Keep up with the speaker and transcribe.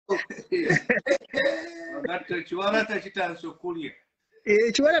Magato chiwalata chitanso kulya.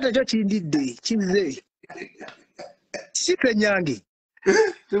 Chiwalata kyo kindidde kize. Ssenyange.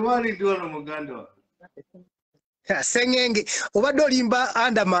 Tewali dwano muganda. Ssenyange obadde olimba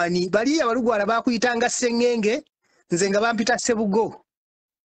andamani bali abalugwala bakuyitanga Ssenyange nze nga bampita Ssebugo.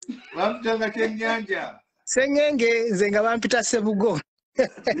 Bampitanga Tenywa. Ssenyange nze nga bampita Ssebugo.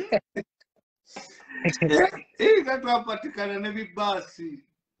 Gatwapatikana ne bibasi.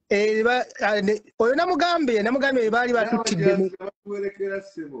 Oyo namugambe baali batuttidde.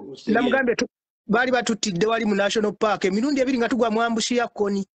 Namugambe baali batuttidde wali mu National Park emirundi ebiri nga tugwa mu ambushi ya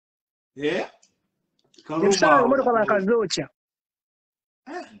Koni. Kaluma emotoka bakazookya.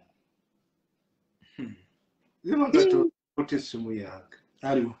 Magato otesimu yange.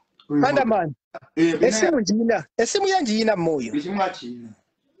 Aliwo. Andamani. Esimu yange yina moyo.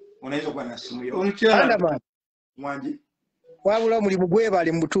 Unaweza kuwa na simu hiyo. Omukyala. Mwanji. Wabula omulimu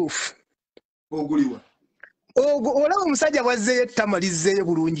gwebale mu butuufu. Oguliwa. Olaba omusajja bwazzeeyo tamalizzeeyo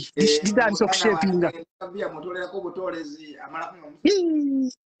bulungi. Ditandise okushepinga. Kabia motolera ko butolezi amala ku.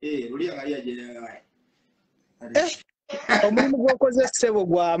 Lulia kali aje. Omulimu gwokoze ssebo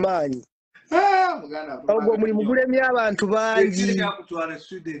gwa amaanyi. Muganda. Ogwo omulimu gulemye abantu bangi. Ekiri kutwala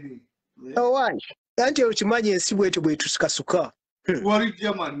Sweden. Owani. Anti okimanyi ensi bwetyo bwetusikasuka. Wali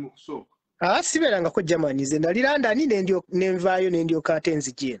Germany mu kusooka. Sibeerangako Germany nze nali London nenvaayo nendyoka ate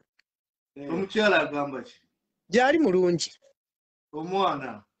nzijje. Omukyala agamba ki? Gyali mulungi.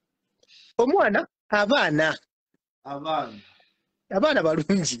 Omwana? Abaana. Abaana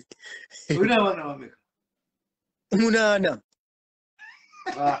balungi. Olina abaana bameka? 8.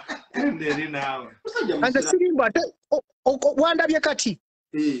 Enderi naawe. Nze sirimba ate wandabye kati.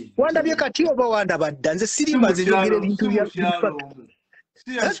 Wandabye kati oba wandabadda nze sirimba nze njogera ebintu bya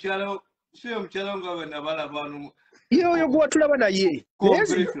siyo mukyala nga bwe nabalaba wano. Yoyo gwe watulaba naye.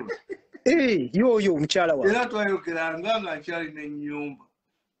 Yoyo mukyala wange. Era twayogeranga nga nkyalina ennyumba.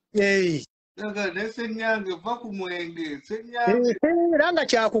 Ne Ssenyange va ku mwenge. Ssenyange. Era nga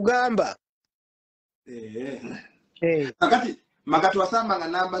kyakugamba. Kakati Magato wasambanga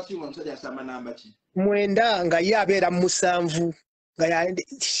namba ki omusajja asamba namba ki? 9 nga ye abeera mu 7 nga yande.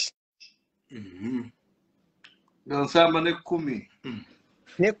 Nsamba ne 10.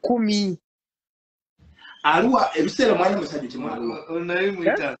 Ne 10. Aluwa ebiseera mwanya musajja kimwaluwa. Onayi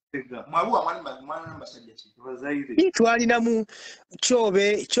muita tega. Mwaluwa mwana musajja ki? Bazaire. Twalinamu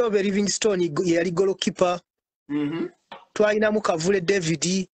Chobe Livingstone yali goalkeeper. Twalinamu Kavule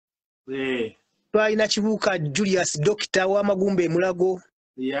David. Twalina Kibuuka Julius Doctor wa Magumba Emulago.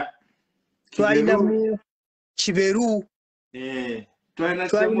 Twalinamu Kiberu.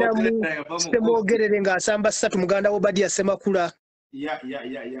 Twalinamu Semogerere ng'asamba 3 muganda Obadia Semakula.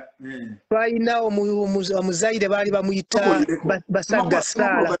 Twalina omuzaire baali bamuyita Basaga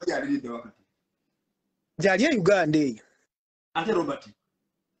Sala. Gyali e Uganda eyo. Ate Robert.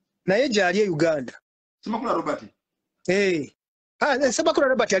 Naye gyali e Uganda. Semakula Robert. Semakula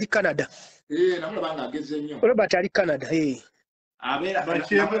Robert ali Canada. Namulabanga ageze nnyo. Robert ali Canada. Abeera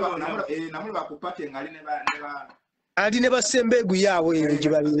namulaba bakupate ngali ne ba ali ne basembegu yaabwe eyo gye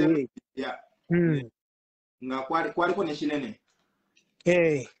babiwe. Nga kwaliko ne kinene.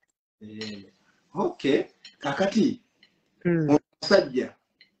 Okay. Kakati. Omusajja.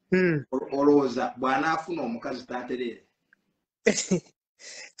 Olowooza bw'anaafuna omukazi taatereere.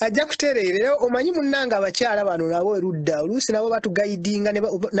 Ajja kutereera. Omanyi munnanga abakyala bano nabo erudda oluusi nabo batugayidinga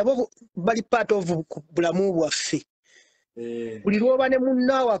nabo bali part of bulamu bwaffe. Buli lwoba ne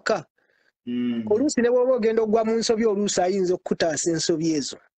munnaawaka. Oluusi ne bw'oba ogenda ogwa mu nsobi oluusi ayinza okukutaasa ensobi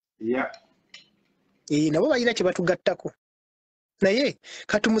ezo. Nabo balina kye batugattako. Naye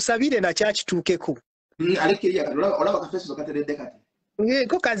katumusabire nakyakituukeko. Olaba kafeeso kateredde kati.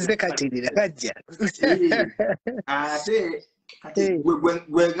 Ko kazze katerera kajja. Ate kati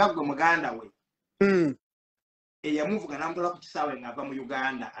gwe nga gwe muganda we. Eyamuvuga n'amutwala ku kisaawe ng'ava mu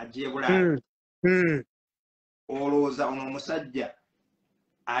Uganda ajja e Bulaaya. Olowooza ono omusajja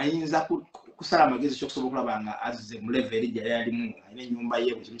ayinza kusala amagezi ky'okusobola okulaba nga azze mu level eri gy'ali alimu alina ennyumba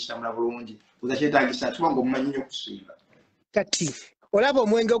ye buli kimu kitambula bulungi. Oza kyetaagisa kuba ng'omumanyi nnyo okusinga. Kati olaba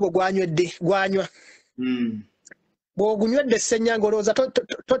omwenge ogwo gwanywa. Bw'ogunywedde Ssenyange olowooza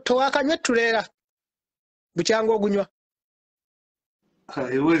towakanywa ettereera bukyanga ogunywa.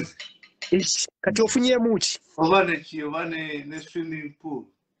 Kati ofunyemu ki? Oba ne swimming pool.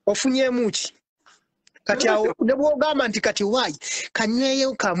 Ofunyemu ki? Kati awo ne bw'ogamba nti kati waayi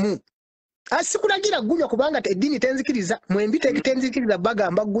kanyweyo kamu. Sikulagira gunywa kubanga eddiini tenzikiriza mwembi tenzikiriza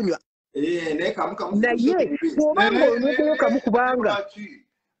bagamba gunywa. Naye bw'obanga onyweyo kamu kubanga.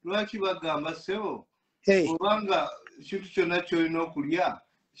 Lwaki bagamba ssebo? Kubanga ekintu kyonna ky'olina okulya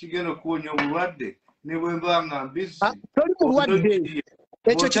kigenda okuwonya obulwadde ne bwe mba nga mbisi toli mulwadde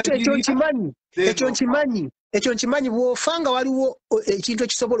ekyo nkimanyi bw'ofa nga waliwo ekintu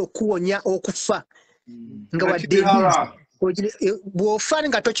ekisobola okuwonya okufa nga wadde bw'ofa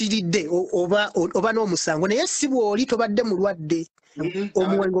nga tokiridde oba n'omusango naye si bw'oli tobadde mulwadde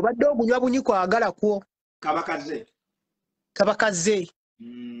omwenge obadde ogunywa bunyi kwagala kwo kabakaze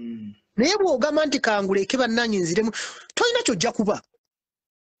naye bw'ogamba nti kanguleke bannange nziremu tolina kyojja kuba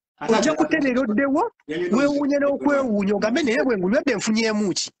ojja kutereera oddewo weewuunye n'okwewuunya ogambe naye bwe ngunywedde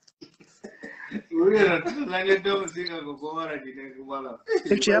nfunyemu ki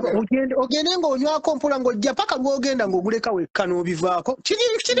ogende ng'onywako mpola ng'ojja paka lw'ogenda ng'oguleka wekka n'obivaako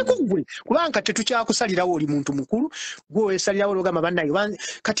kiri ku ggwe kubanga tetukyakusalirawo oli muntu mukulu gwe weesalirawo n'ogamba bannaye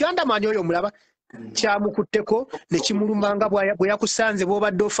kati andamaani oyo omulaba kyamukutteko ne kimulumanga bwe yakusanze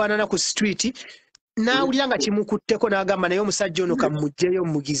bw'obadde ofaanana ku street n'awulira nga kimukutteko n'agamba naye omusajja ono kamugjeyo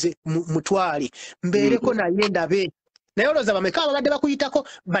mugize mutwale mbeereko naye ndabe naye olowooza bameka ababadde bakuyitako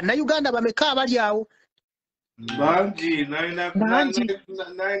bannayuganda bameka abali awo bangi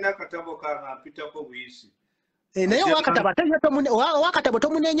nalina akatabo kange ampitako buyisi naye owakatabo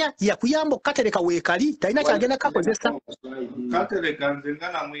tomunenya yakuyamba okukatereka weekali talina kyagenda kakozesa katereka nze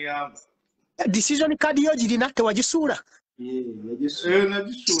nga namuyamba decision card yo girina tewagisuula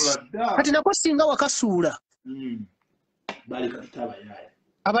nagisuula dda kati nako singa wakasuula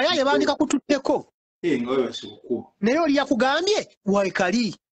abayaaye bandika kututteko naye oli yakugambye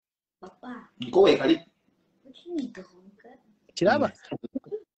weekali kiraba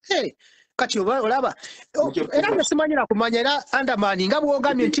kati olaba era nga simanyira kumanya era andamaani nga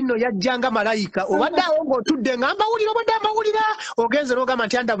bw'ogambye nti nno yajjanga malayika obadde awo ng'otudde nga mbawulira obadde amawulira ogenze n'ogamba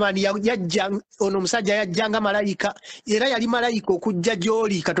nti andamaani yajja ono omusajja yajjanga malayika era yali malayika okujja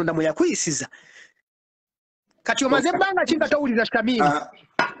gy'oli katonda mwe yakuyisiza kati omaze ebbanga ki nga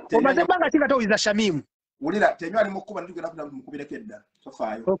towuliriza shamimu wulira Tenywa ali mu kkuba nitugenda kumukubirako edda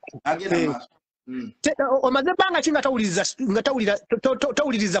tofaayo agenda maaso omaze ebbanga ki nga towuliriza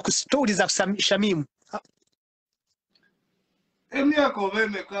shamimu emyaka oba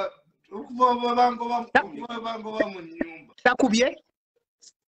emeka okuva bwebangoba mu nnyumba takubye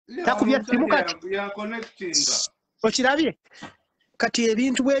simu kati yakonectinga okirabye kati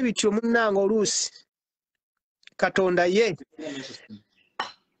ebintu bwe bityo munnanga oluusi katonda ye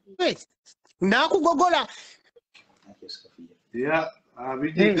n'akugogola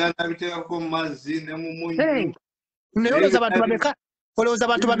abijigana biteekako mu mazzi ne mu munyu naye olowooza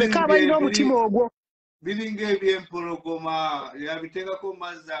bantu bameka abalina omutima ogwo biringa ebyempologoma yabiteekako mu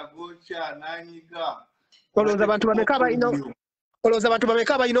mazzi agokya n'anyiga olowooza bantu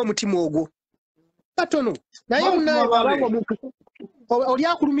bameka abalina omutima ogwo katono naye munaabanga omuntu oli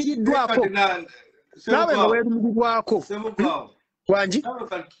akulumiriddwako naawe nga weerumirirwako wangi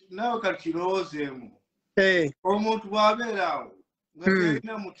nawe kati kirowoozeemu omuntu bw'abeera awo nga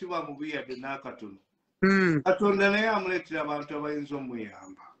talina mutima mubi yadde n'akatono katonda naye amuleetera abantu abayinza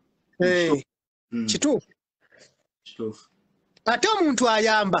omuyamba kituufu ate omuntu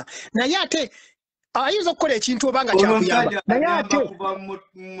ayamba naye ate ayinza okukola ekintu oba nga kyakuyamba naye ate kuba mu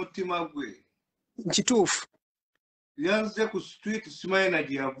mutima gwe kituufu yanze ku street simanyi na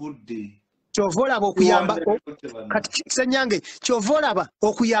gye yavudde kyova olaba okuyamba kati Ssenyange kyova olaba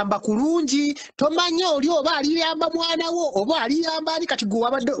okuyamba kulungi tomanyi oli oba aliyamba mwana wo oba aliyamba ani kati gwe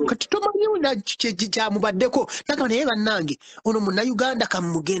wabadde kati tomanyi kyamubaddeko nagamba naye bannange ono munnayuganda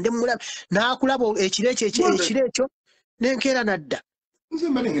kamugende mulabe n'akulaba ekiro ekyo n'enkeera nadda nze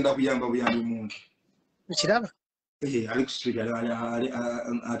mba ngenda kuyamba buyambi mungi ekiraba ali ku street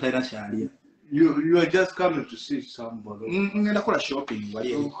atalina kyalya You are just coming to see somebody. Ngenda kola shopping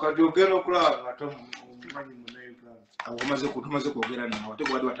wali. Kati ogera okulaba ate omumanyi munnayuganda. Tumaze kwogera naawe ate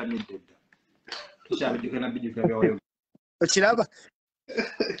gwali watamidde dda. Tukyabidde na bijjuka byawayo. Okiraba?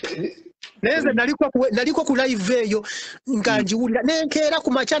 Neze naliko ku live eyo nga njiwulira nenkeera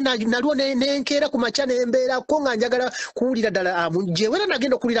ku macha nalwo nenkeera ku macha nembeera ko nga njagala kuwulira ddala amuje wera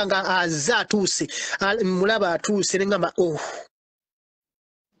nagenda okulira nga azza atuuse mulaba atuuse nengamba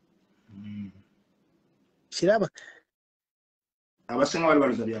kiraba abasinga bali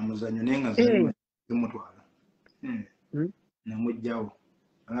baluza bya muzanyo naye nga zimutwala namujjawo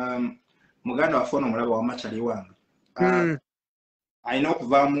muganda waffe omulaba wamachali wange alina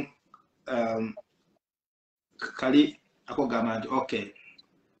okuvaamu kali akogamba nti okay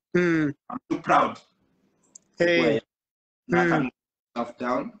I'm too proud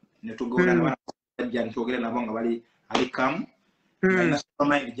down netugona netwogera nabo nga bali alikamu alina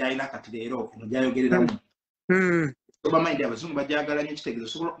supermind gyalina kati leero eno gyayogereramu supermind abazungu bajagala nnyo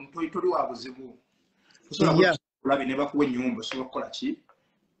ekitegeezo toli wa buzibu osobola kulabe ne bakuwa ennyumba osobola kukola ki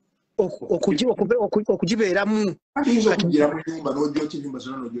okugibeeramu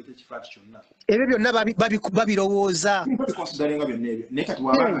ebyo byonna babirowooza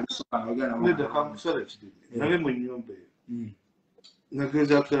naye mu nnyumba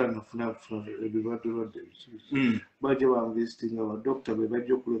nageza kera nafuna ebibadde bajja banvisitinga badokita be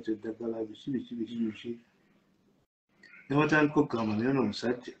bajja okulota eddagala biki ne batandika okugamba naye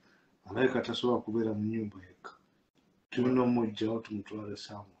n'omusajja alabika tasobola kubeera mu nnyumba yekka tulina omujjawo tumutwale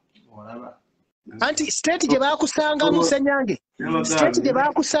saamu anti state gye baakusangamu Ssenyange state gye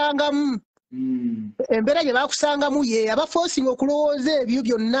baakusangamu embeera gye baakusangamu ye abafoosinga okulowooza ebyo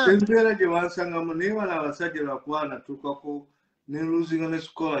byonna embeera gye baasangamu naye bano abasajja lwakuba natuukako ne losing ne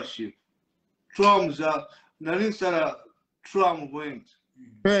scholarship nali nsala tram bwenti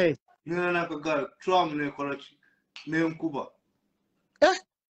nera nakagala tram nekola ki nenkuba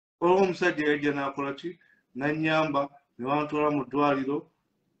olwo omusajja yajja nakola ki nanyamba ne bantwala mu ddwaliro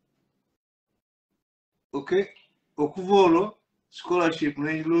okuva olwo scholarship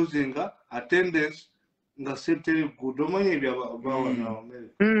ne losinga attendance nga seteri good omanyi ebyo bawana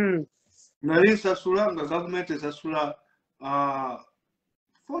America nali nsasula nga gavumenti esasula 40%,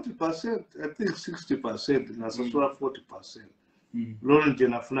 I think 60%, nasasula 40%. Loan je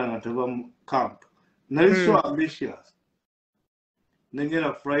nafuna nga teva mu camp. Nali so ambitious.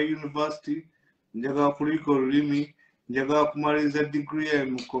 Nengera Fry University, njaga kuliko olulimi, njaga kumaliza degree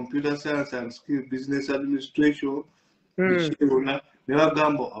in computer science and skill business administration. Nishibona,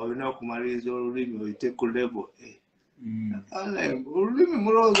 nebagamba olina okumaliza olulimi oyite ku level A.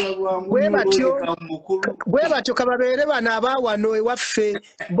 bwe batyo kababeere bano abaawano ewaffe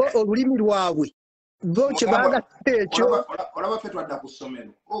bo olulimi lwabwe bo kye baagatta ekyo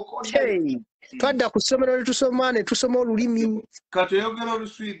twadda ku ssomero ne tusoma olulimi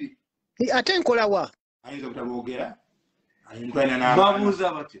ate nkolawa babuuza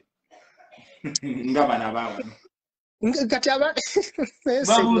batya nga bano abaawano kati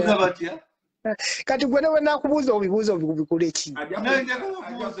babuuza batya kati gwe newe nakubuuza obibuuza obikula eki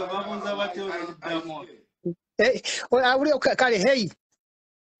awulio kale hey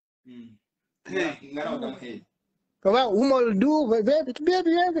oba umoldu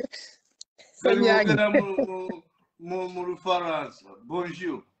mu Lufaransa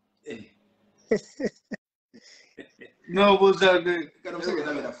bonjour n'obuuza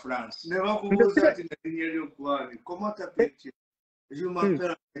ne bakubuuza ati erinnya ly'oggwani comment t'appelles-tu je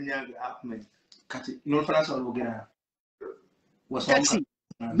m'appelle Ssenyange Ahmed kati n'Olufalansa olugera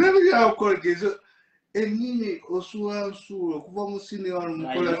nebyakolegezo ennimi osuula nsuula okuva mu senior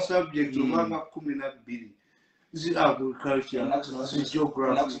mukola subject obanga 12 zi agriculture zi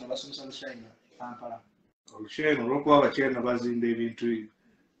geography Oluchina olwokuba Abachina bazimba ebintu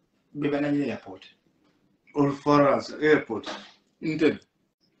bebananyira airport Olufalansa airport Entebbe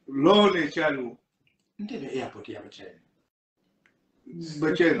loan ekyaliwo Entebbe airport y'Abachina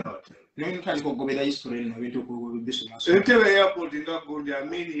Bachina n'entandika okugobera history eno ebintu bisoma Entebbe airport nga gundi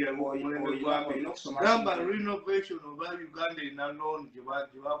amini yamulembe gwame gamba renovation oba Uganda ina loan gye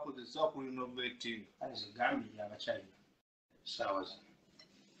bakozesa ku renovating gambi y'Abachina sawa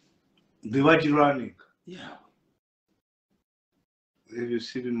bebagirunning ebyo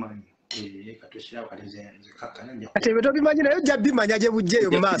sibimanyi kati ebyo tobimanyi naye ojja bimanya gye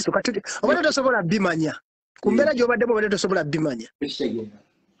bujjeeyo mu maaso kati obadde tosobola bimanya ku mbeera gy'obaddemu obadde tosobola bimanya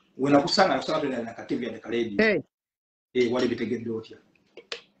wenakusanga na kativi ya kaledi wali bitegedde otya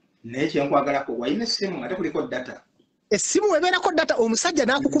naye kyenkwagalako walina essimu nga tekuliko data essimu ebeerako data omusajja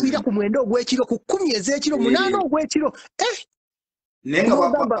n'akukubira ku mwenda ogw'ekiro ku 10 ez'ekiro 8 ogw'ekiro naye nga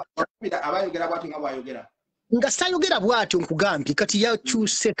abayogera bwatyo nga bwayogera nga sayogera bwatyo nkugambye kati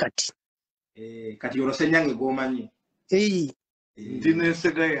yakyuse kati olwo Ssenyange g'omanyi ndi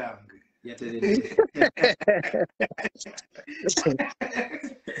n'ensega yange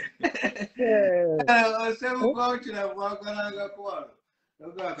osebukawukira bwagalanga kwalo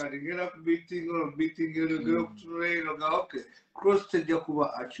ogaa kati ngenda ku beating ologera okutunula eno ga okay cross tejja kuba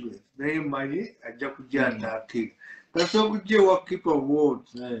accurate naye manyi ajja kujja ataakira tasobola okujja ewa keep of word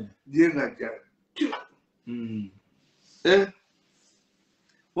je nga jja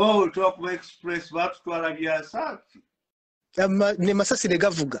wao twakuba express batutwala byasaaki ne masasi ne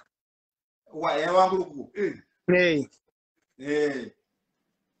gavuga yawanguluku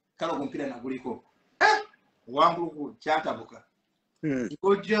kale omupiira naguliko wanguluku kyatabuka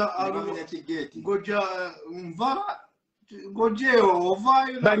ngojja nva ngojjeewo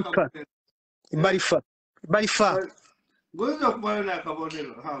ovaayo balifa ngoyinza okubayo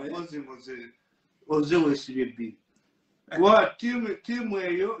n'akabonero oze weesibye ebbiri kuba tiimu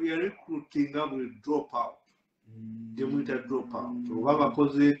eyo ya recruitinga buli drop out gye muyita drop out oba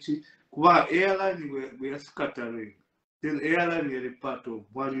bakoze eki kuba airline bwe yasikatale then airline yali part of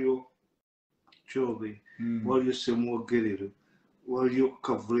waliyo Chobe waliyo Semwogerero waliyo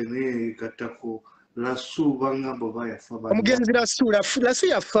Kavule naye gattako Lasu bangamba bayafa omugenzi Lasu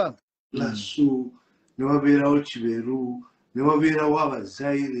yafa Lasu ne wabeerawo Kiberu ne wabeerawo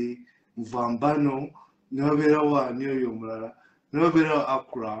Abazaire Mvambano ne wabeerawo ani oyo omulala ne wabeerawo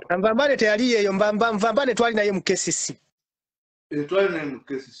Akura Mvambane teyali yeeyo Mvambane twali naye mu KCC twali naye mu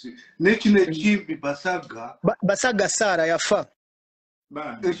KCC n'ekino ekimpi Basaga Sara yafa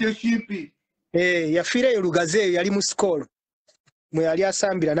ekyo ekimpi yafiireyo Lugaze yali mu sikolo mwe yali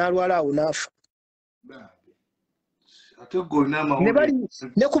asambira n'alwala awo n'afa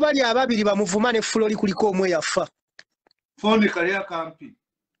ne ku bali ababiri bamuvuma ne Flori kuliko omwe yafa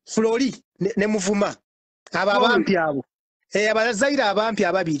Flori ne muvuma abo abampi abo Abazaire abampi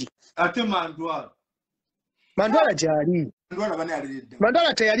ababiri ate Mandwala gyali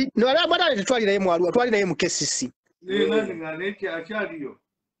Mandwala teyali Mandwala tetwali naye mu Arua twali naye mu KCC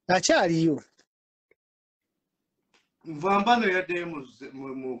akyaliyo Mvambano yadde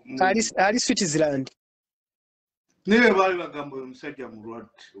ali Switzerland niwe baali bagamba oyo omusajja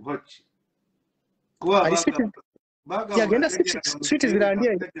mulwadde obaki kuba yagenda Switzerland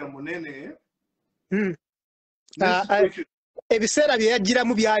munene ebiseera bye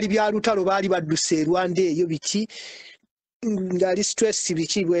yagiramu byali bya lutalo baali badduse Rwanda eyo biki ngali stress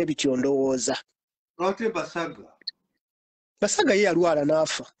biki bwe bityo ndowooza ate Basaga ye yalwala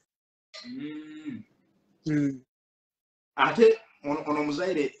n'afa ate ono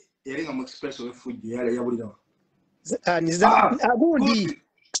Muzaire yali nga mu express w'effujjo yali yabulirawo gundi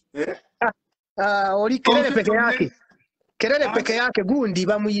oli Kerere peke yake gundi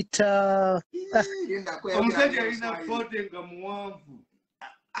bamuyita omusajja alina pote nga muwanvu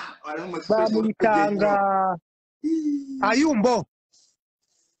bamuyitanga Ayumbo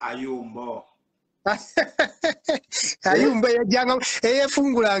yajjanga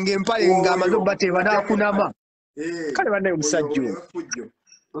eyefungulanga empale ng'amaze okubateeba n'akunama kale bannaye omusajja oyo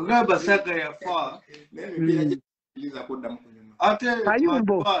Basaga yafa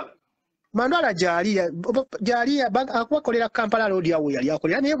Ayumbo Mandwala gyali akwakolera Kampala road yawe yali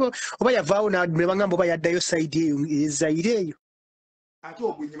akolera naye oba yavaawo ne bagamba oba yaddayo side eyo Zaire eyo ate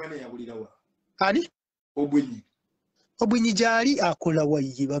Obwinyi bane yabulirawa ani Obwinyi gyali akola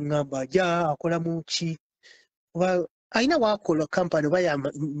wayi bagamba ajja akola mu ki oba alina waakola kampani oba ya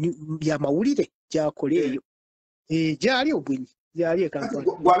mawulire gyakola eyo gyali Obwinyi gyali Kampala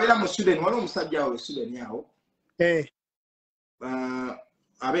gwabeera mu Sweden wali omusajja awo Sweden awo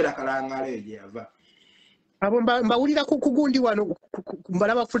abeera Kalangala eyo gye yava abo mbawulira ku gundi wano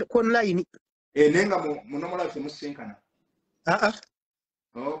mbalaba ku online naye nga mu normal life temusinkana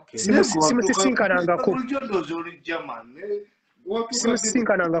simusisinkanangako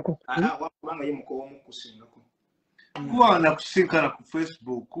kubanga ye mukowa omukusingako kuba nakusinkana ku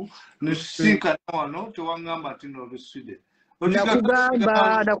Facebook nesisinkana wano tewangamba ati no Sweden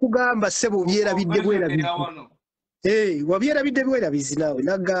nakugamba ssebo byerabidde bwerabizi wabyerabidde bwerabizi naawe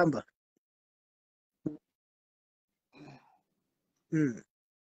nagamba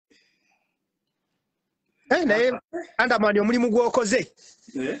naye Andamani omulimu gw'okoze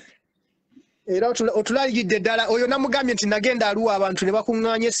era otulayiridde ddala oyo namugambye nti nagenda Arua abantu ne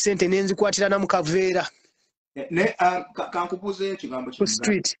bakuŋŋaanya essente ne nzikwatira na mu kaveera kankubuuzeyo ekigambo ku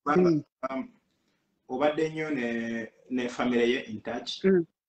street obadde nnyo ne famire ye in touch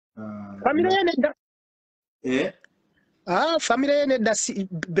famire ye nedda famire ye nedda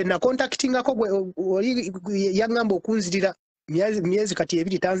be nakontaktingako oli yaŋŋamba okunzirira myezi kati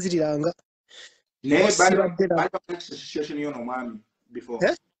 2 tanziriranga naye situation yo n'omwami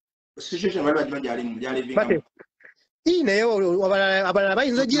before situation bali bagimanyi gyali naye abalala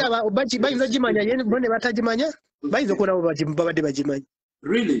bayinza ogimanya ye bo ne batagimanya bayinza okubonawo babadde bagimanyi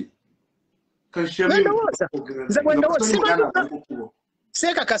gwendowooza nze gwendowooza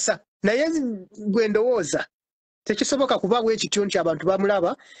seekakasa naye gwendowooza tekisoboka kuba bwe kityo nti abantu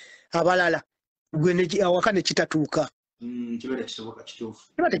bamulaba abalala awaka ne kitatuuka kiba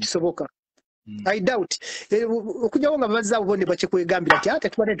tekisoboka I doubt okujjawo nga babazzaawo bo ne bakikwegambira nti ate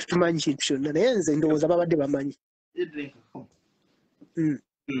tubadde tetumanyi kintu kyonna naye nze ndowooza babadde bamanyi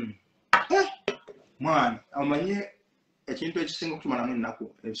mwana omanye ekintu ekisinga okutumalamu ennaku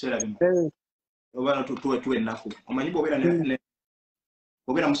ebiseera bimu oba tuwe ennaku omanyi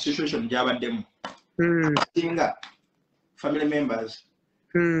bw'obeera mu situation gy'abaddemu asinga family members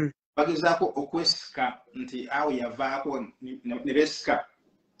bagezaako okwesika nti awo yavaako ne beesika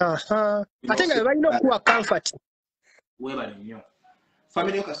ate nga balina okuwa comfort weebale nnyo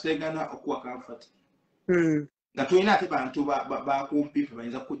family yo kasitegana okuwa comfort nga tulina ate bantu bakumpipa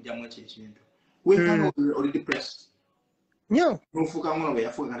bayinza kujjamu ekyo ekintu wekanga oli depressed nyo nofuuka ngono bwe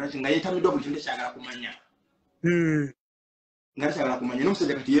yafuuka nga yeetamiddwa buli kintu ekyagala kumanya nga kyagala kumanya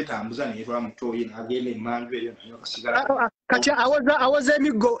n'omusajja kati yeetambuza neyetwala mu ttooyi n'agenda emmanju eyo nayo akasigala kati awoza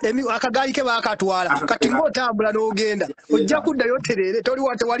emiggo akagaali ke baakatwala kati ng'otambula n'ogenda ojja kuddayo terere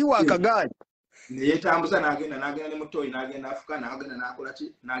tewali waakagaali neyeetambuza n'agenda ne mu ttooyi n'agenda afuka n'agenda n'akola ki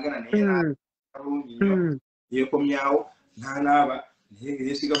n'agenda neye bulungi nnyo yeekomyawo n'anaaba naye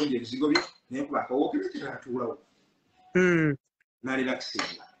yeesiga bungi ebizigo bye naye kuba akawookera kiratuulawo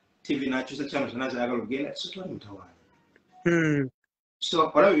n'alirakisinga tv n'akyusa kyano zonna zayagala ogenda tisotwali mutawaana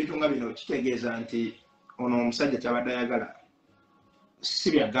so olaba ebintu nga bino kitegeeza nti ono omusajja kyabadde ayagala si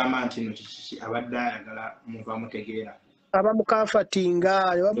byagamba nti no kiki abadde ayagala muntu amutegeera abamukafatinga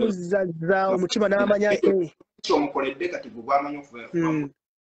ne bamuzazza omutima n'amanya omukoledde kati gwe gwamanya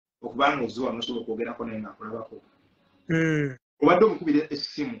okubanga oziwa nosobola okwogerako naye ngaakulabako obadde omukubira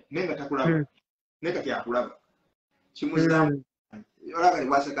essimu naye nga takulaba naye kati akulaba kimuzaamu olaba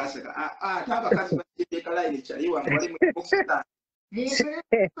bwasekaseka ate abakazi bateeka layini kyaliwa nga bali muokisita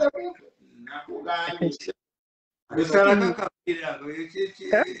nakugambye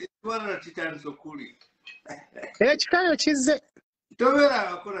ekikayo kizze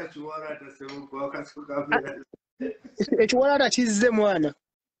ekiwalaata kizze mwana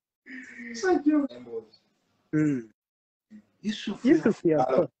Yusufu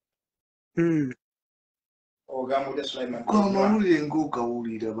yafa ogambudde Sulaiman amawulire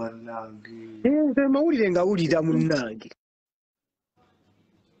ng'ogawulira bannange amawulire ngawulira munnange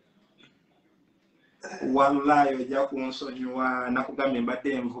wallahi ojja kunsonyiwa nakugambye mbadde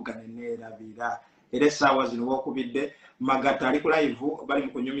envuga neneerabira era essaawa zino wokubidde Magato ali ku live bali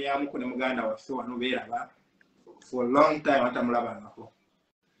mu kunyumyamuku ne muganda waffe wano beeraba for a long time atamulabangako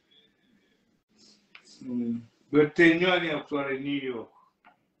bwe Tenywa ani akutwala New York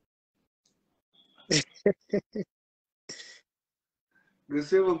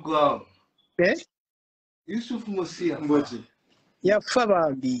gesebo gwawo Yusufu Musia mboti yafa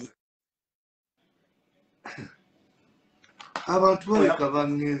bambi abantu baleka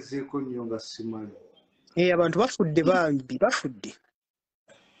bangezeeko nnyo nga simanyi abantu bafudde bambi bafudde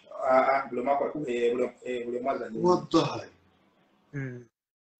wallahi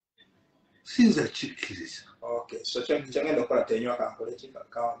sinza kikkiriza so kyangenda okukola Tenywa kankole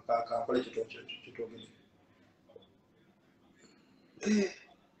kitwogere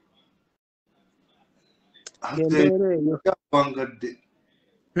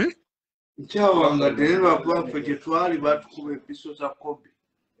nkyawangadde ne lwakubaffe gye twali batukuba empiso za kobi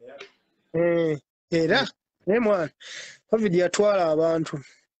era naye mwana covid yatwala abantu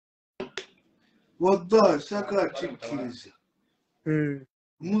wallahi saagala kikkiriza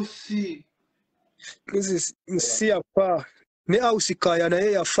musi yafa ne ausikaya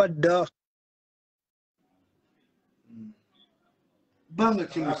naye yafa dda banga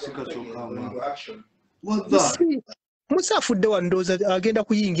kimusika kyokama musi afudde wandooza agenda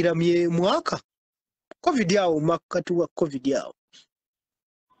kuyingira mwaka covid awo makati wa covid awo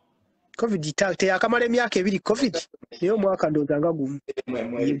covid teyakamala emyaka ebiri covid naye omwaka ndooza nga gumu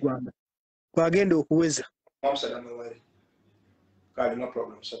yegwanda kwagenda okuweza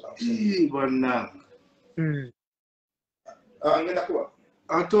bannange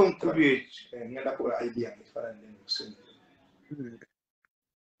ate omukubi eki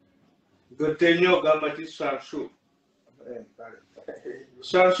Tenywa ogamba ti Shansu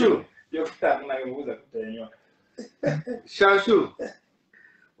Shansu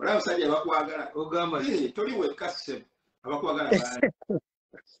olaba abasajja abakwagala ogamba toli wekkasse abakwagala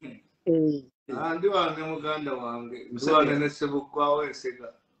ndi wange muganda wange ndiwange ne Sebugwawo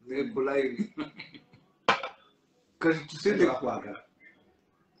Ensega ne Kulayini kati tusinde bakwagala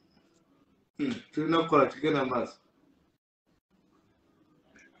tulina okukola tugenda maaso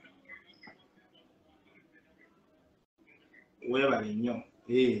webale nnyo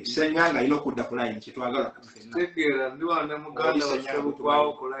Ssenyange alina okudda ku layini kyetwagala tegeera ndi wange muganda wa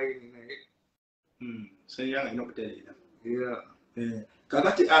Sebugwawo ku layini naye Ssenyange alina okutereera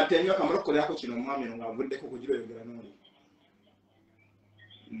kakati Tenywa kamala okukolerako kino omwami ono ng'avuddeko kugira oyogera n'oli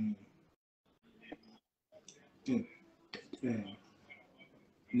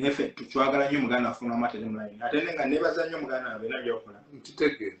nefe twagala nnyo muganda afuna amatene mulayini ate nga nebaza nnyo muganda wabe era byokola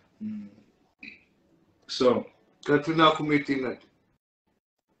kitegeera so katuna ku meeting ati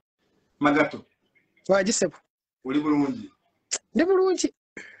Magato wagisebo oli bulungi ndi bulungi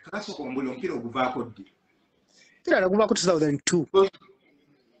kasoko mbuli omupiira oguvaako ddi era naguvaako 2002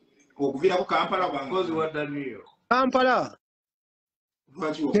 okuviirako Kampala bangozi wadda New York Kampala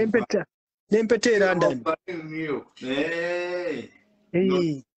nempeta Nempete London. Hey.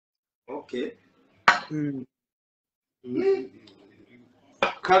 Okay.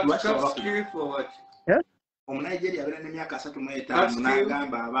 Omunigeria abera n'emyaka 35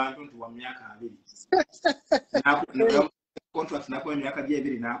 n'agamba abantu nti wa myaka 2 contract nako emyaka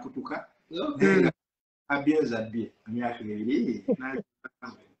 2 n'akutuka abioza bie emyaka 2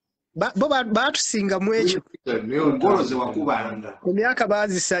 bo batusinga mu ekyo ugoroze wakubanda emyaka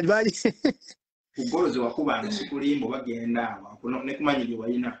bazisa bali ugoroze wakubanda sikulimbo bagenda kuno nekumanyiri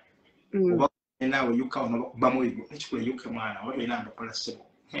wayina oba nawe yuka onoba muligo ekikule yuka mwana wato ina ndokola sebo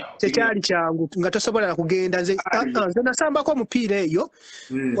tekyali kyangu nga tosobola kugenda nze nasambako omupiira eyo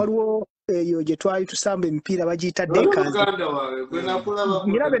waliwo eyo gye twali tusamba emipiira bagiyita dekanzi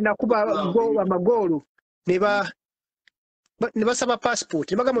era benakuba amagoolo ne basaba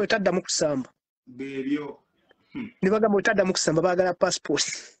passport ne bagamba wetaddamu kusamba bebyo ne bagamba wetaddamu kusamba baagala passport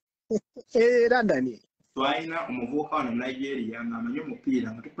London twalina omuvubuka wano Nigeria ng'amanyi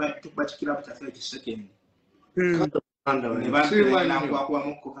omupiira nga tukubakikirabu kyaffe ekisekendi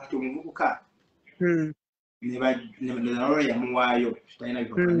nebakwakwamukko kati omuvubuka nebalola yamuwaayo talina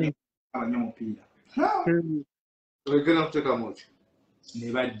bikoamanyi omupiira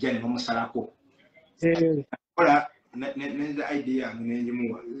nebajja nebamusalako kola neza idea yange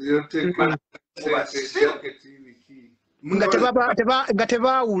nenjimuwa nga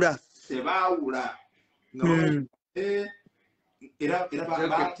tebaawula era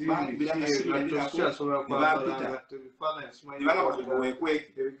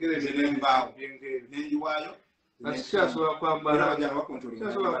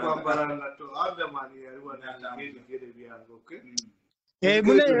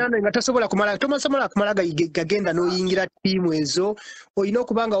nga tasobola kumala tomasobola kumala gagenda n'oyingira ttiimu ezo olina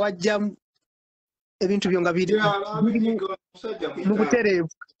okuba nga wajja ebintu byo nga biri mu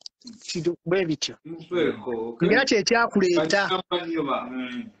butereevu bwe bityo era kyekyakuleeta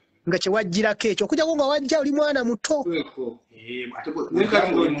nga kyewajjirako ekyo okujjako nga wajja oli mwana muto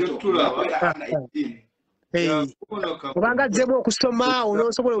obanga azzemu okusoma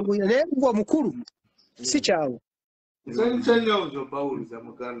onosobola naye gwe omukulu si kyawe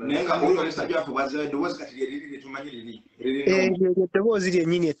eddoboozi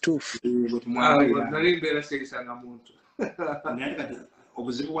lyennyini ettuufu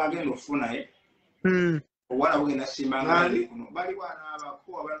obuzibu bwagenda okufunaye owala bugenda simbanga bali wanaabako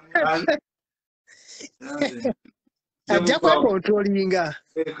ajja kwekontrolinga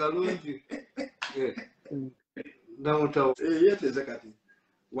yeteze kati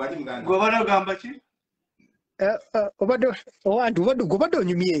wali muganda gwobadde ogamba ki obadde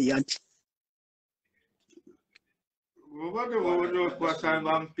onyumye eyo anti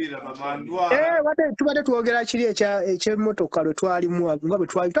tubadde twogera kiri eky'emmotoka lwe twalimu nga bwe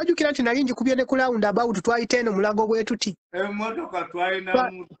twali twajjukira nti nali njikubye ne ku round about twayita eno mulago bwe tuti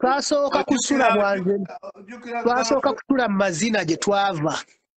twasooka kusula bwanze twasooka kusula mu mazina gye twava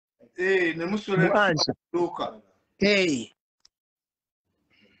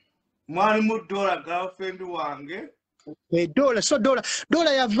mwalimu Dora girlfriend wange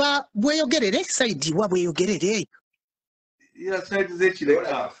Dora yava bweyogerere saidi wa bweyogerere eyo ya side ze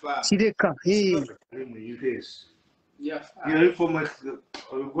kireka mu US yali from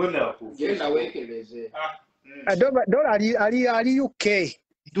Uganda genda wekeleze Dora ali UK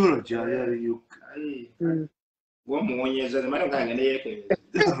Dora jali UK wamuonyeza mara kanga ne yekeleze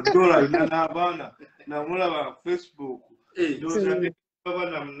Dora ina n'abaana namulaba Facebook Dora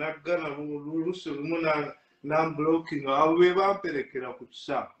abana mnagana lulusu lumuna blocking awe bamperekera ku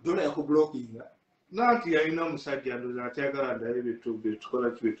kisa Dora yakublockinga nati yalina omusajja ndoza atyagala ndale bitube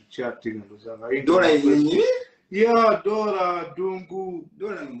tukola kibetu chatting ndoza nga Dora yenyi ya Dora Dungu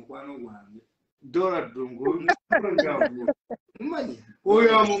Dora ni mukwano gwange Dora Dungu mmanyi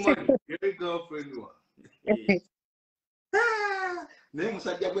oyo amumanyi yali girlfriend wa naye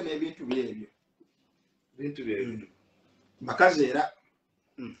musajja gwe n'ebintu byebyo bintu byebyo bakazi era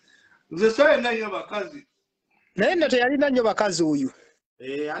nze sayina nnyo bakazi naye nno teyalina nnyo bakazi oyo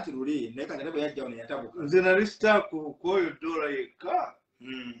anti luli naye kati bwe yajja ono yatabuka nze nali sitaaku kwoyo Dora yekka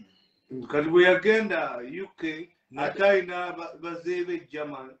kati bwe yagenda UK ate alina bazeebe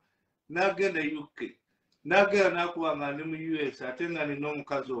German n'agenda UK n'agenda n'akuba nga ndi mu US ate nga nina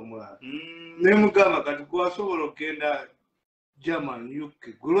omukazi omulala ne mugamba kati gwasobola okgenda German UK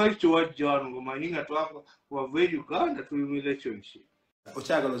gulwaki tewajja wano ng'omanyi nga wava e Uganda tuli mu relationship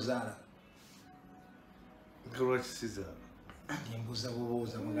okyagala ozaala lwaki sizaala embuuza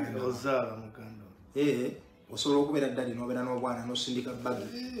bw'obooza muganda ozaala muganda osobola okubeera ddali n'obeera n'obwana n'osindika bagi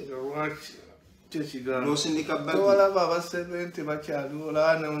lwaki no sindika bagi wala baba 70 bakyali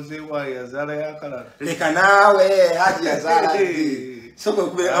ola ne mzee wa yazala yakala leka nawe haji yazala soko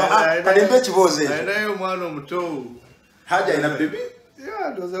kube kadembe chiboze ayo mwana omuto haja ina bibi ya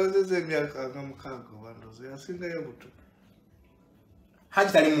ndoza emyaka ngamukaaga wandoza yasinga yobuto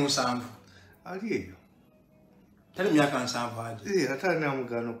haji tali mu 7 ali eyo tali myaka 7 haji atani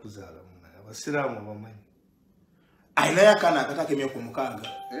amugano kuzala muna abasiramu abamanyi aina yakana akatake myaka mukaaga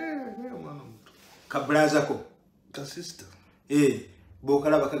mwana kabraza ko ka sister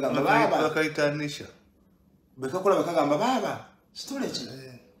bokala bakagamba baba bakaitanisha bakakola bakagamba baba storage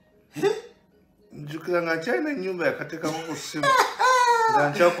njukira nga china nyumba yakateka ku simu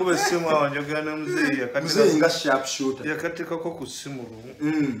ndancha kuba simu awanyogera na mzee yakateka mzee nga sharp shooter yakateka ko ku simu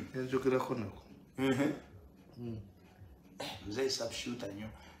njukira ko nako mzee sharp shooter nyo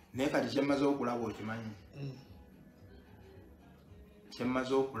neka dijamaza okulaba okimanyi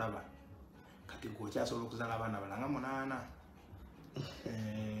kyemaza okulaba kati gwokyasolo okuzala abaana balanga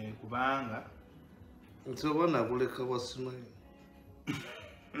 8 kubanga nsobona kuleka basimanyi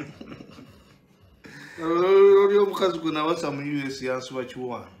oli omukazi gwe nawasa mu US yansuba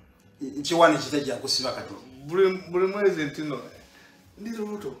kiwani kitajja kusiba kati buli mwezi ntino ndi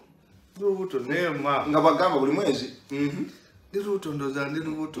lubuto nema nga bagamba buli mwezi ndi lubuto ndoza ndi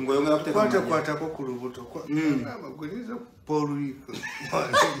lubuto ngoyongera kuteka kwata ko ku lubuto amagweniza Pauliko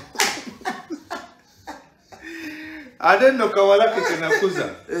adeno kawala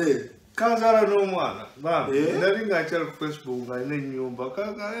ketenakuza kazala n'omwana bambi nali nga nkyali ku Facebook nga nina ennyumba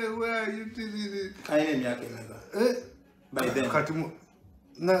kaga where you did kayina emyaka emeka by then kati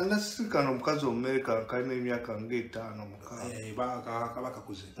nasikana omukazi omumerika kalina emyaka nga 5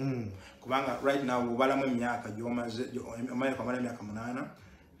 kabakakuze kubanga right now bubalamu emyaka gyomaze omayaka omala emyaka 8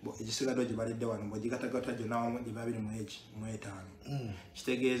 egisigadde gibalidde wano bwegikatagata gyonna wamu giba 25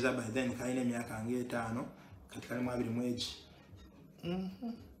 kitegeeza by then kalina emyaka nga 5 kati kalimu 2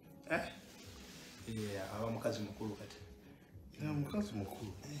 aba mukazi mukulu kati mukazi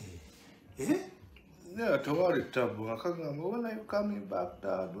mukulu tewali tabu akagamba when are you coming back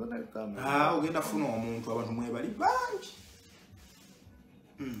dad when are you coming ogenda funa omuntu abantu mwebali bangi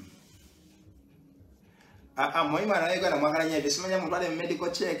muhima nayegana mwakalanya ebyo simanya muntu ali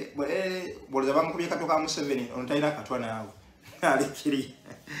medical check bwoleza bamukubye kato ka Museveni ontalina katwa naawe alikiri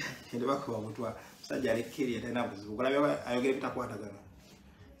ndi bakuba butwa musajja alikiri atalina buzibu kulabya ayogera bitakwatagana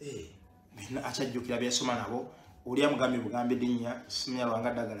achajjukira byesoma nabo oli amugambi bugambi dinnya simanya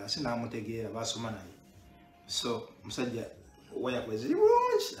lwanga ddagala sinamutegeera basoma naye so musajja waya kweziri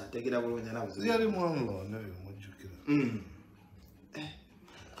bulungi ategeera bulungi anabuzibu yali mwamulo nayo mujjukira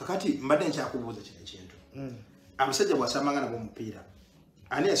kakati mbadde nkyakubuuza kino ekintu abasajja bwasamanga nabo omupiira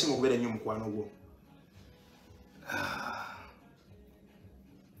ani yasinga okubeera nnyo mukwano gwo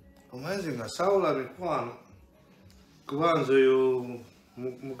omanzi nga sawula mikwano kubanza oyo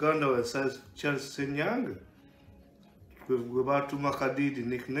muganda wa Charles Ssenyange gwe batuma kadidi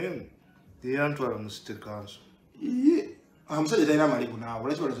nickname yantwala mu city council omusajja talina amalibu naawe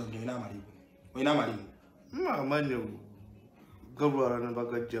olwekibaloza nti olina amalibu amanyo galwala ne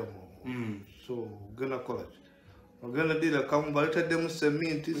bagajjamu so gena college ogenda dira kamu baletaddemu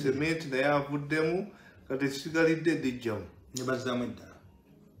sementi naye avuddemu kati sigalidde dijjamu ne bazzamu eddala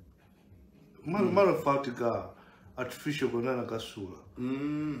matter of fact ga artificial gonna nakasula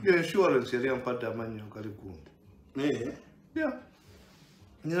insurance yali ampadde amanyo gali gundi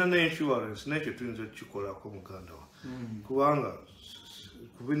nina ne insurance nekyo tuyinza okukikolako muganda wa kubanga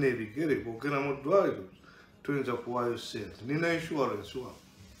kubina ebigere bwogenda mu ddwaliro tuyinza kuwaayo sente nina insurance wa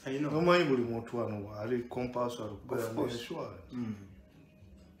omanyi buli muntu wano ali compulsory okubeera ne insurance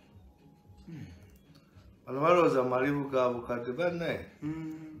bano balowooza amalibu ga bukadde bannaye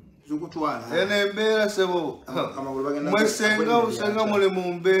ene embeera sebo mwe senga muli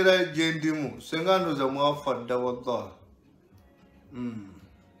mu mbeera gyendimu senga ndoza mwafa dda waggala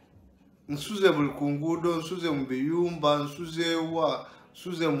nsuze buli ku nguudo nsuze mu biyumba nsuze ewa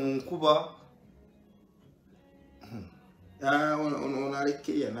nsuze mu nkuba ono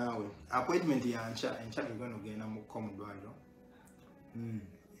alekkeya naawe appointment yanca enkya tugenda ogenda mukko mu ddwaliro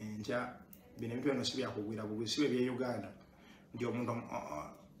enkya bino ebintu bino si byakugwira bugwi si bye Uganda nti omuntu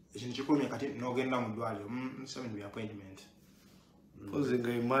ekintu kikulumye kati n'ogenda mu ddwaliro sebintu bya appointment pozi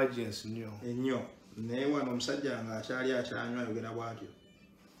nga emergency ennyo naye wano omusajja nga akyali akyanywa ayogera bwatyo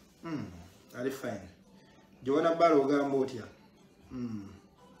ali fine gyewona bbala ogamba otya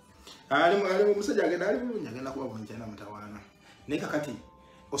ali omusajja agenda ali bulungi agenda kuba bulungi alina mutawaana naye kakati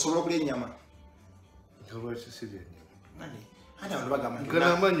osobola okulya ennyama ate abantu bagamba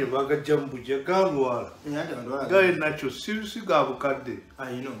gana amanyo bagajja mu bujja galwala gali nakyo si ga bukadde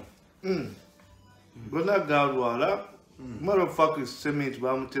Gonna galwala. Matter of fact, is cement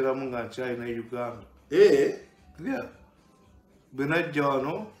bamutera munga China Uganda. Yeah.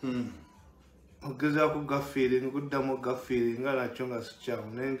 Benajano. Gezaku gafiri ngudamo gafiri ngala chonga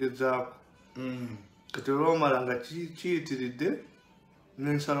sichamu nengezaku. Kati Romalanga chiitiride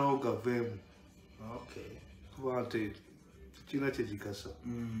nensalawo gavemu. Okay. Kubante china chejikasa.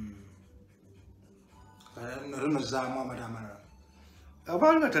 Naruno zamu amadamana.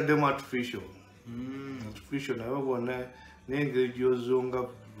 Abanga tademu artificial. Artificial na wabona nenge jozonga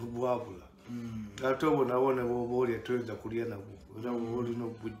bwabula. Ate obona wone boboli atoyinza kulya nabo. Era boboli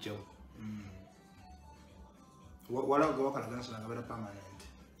no bujja. Wala go kala gansa ngabera permanent.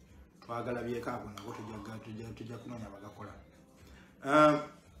 Twagala byekabo nabo tujja kumanya bagakola.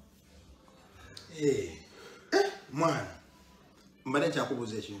 Mwana mbane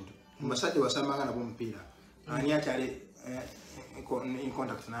kyakubuza ekintu mbasajja wasambanga nabo omupiira ani akyali in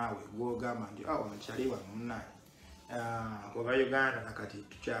contact nawe gwogamba nti omukyaliwa munna oba Uganda nakati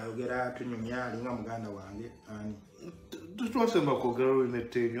tukyayogera tunyumya alinga muganda wange ani tutwasemba kwogera ne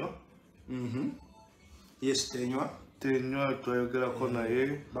Tenywa. Yes, Tenywa twayogerako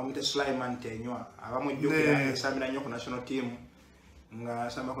naye bamute Sulaiman Tenywa abamujjukira esambira nnyo ku national team nga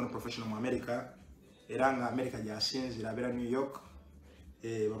asamba ku professional mu America era nga America gyasinzira abeera New York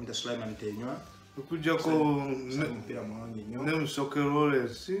bamute Sulaiman Tenywa okujjako mpira mulungi nnyo ne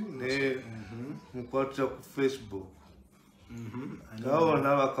Musokerolesi ne mukwatira ku Facebook. Awo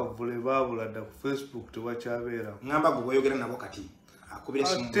n'abakavule baabulada ku Facebook tebakyabeera. Ngamba gwe boyogera nabo kati akubira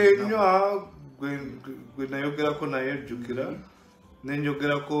simu. Tenywa gwe nayogerako naye jjukira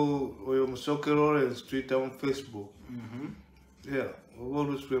nenjogerako oyo Musokerolesi Twitter mu Facebook. Yeah,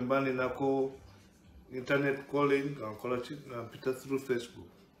 oluusi lwe mba ninako internet calling akola ki napita through Facebook.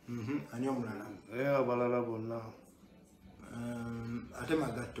 Ani omulala? Abalala bonna. Ate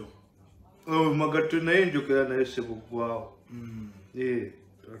Magato. Magato naye njogera naye Sebugwawo.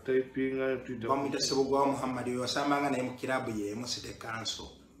 Typing Twitter. Bamwita Sebugwawo Muhamed oyo wasambanga naye mu kirabu y'emu City Council.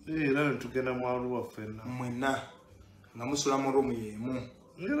 Era netugenda mu Arua ffenna. Mwenna nga musula mu rumu y'emu.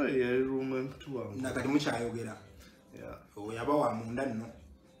 Era yali rumu empitu wange. Nakati mukyayogera. Oyo yaba wa munda nno.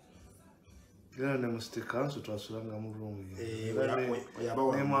 Era ne mu City Council twasulanga mu rumu y'emu. Oyaba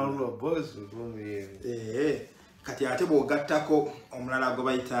wa munda. Ne Arua boys rumu y'emu. Kati ate bw'ogattako omulala gwe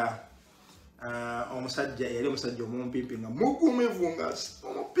bayita omusajja yali omusajja omumpimpi nga mugumivu nga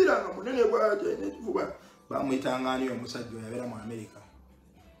omupiira nga munene bwatyo nekivuba bamuyitanga ani omusajja oyo yabeera mu America.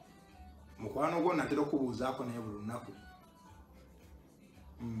 Mukwano gwo natera okubuuzaako naye buli lunaku.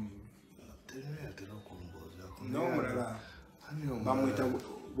 N'omulala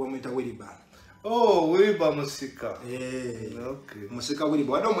bamwita Wiriba. Wiriba Musika. Musika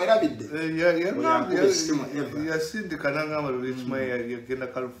Wiriba wadde omwerabidde? Yasindikana ngamba lulituma yagenda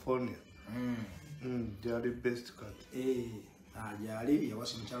California. Jali best cut. Jali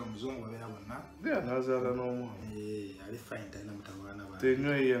yawasa omukyala omuzungu babeera bonna. Nazaala n'omwana. Ali fine talina mutabaana ba.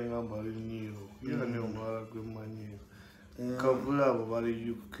 Tenywa yangamba ali New York. Ne omulala gwe mmanyi. Kavula abo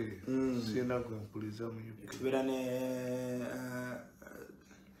bali UK. Sina gwe mpuliza mu UK. Tubeera ne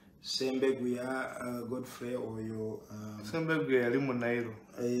Sembegu ya Godfrey oyo. Sembegu yali mu Nairo.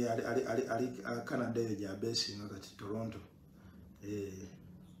 Ali Canada eyo gya besinga kati Toronto.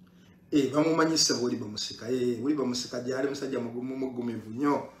 Bamumanyisa Wiriba Musika. Wiriba Musika gyali musajja mugumivu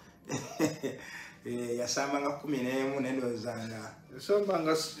nnyo. Yasambanga 11 nendozanga.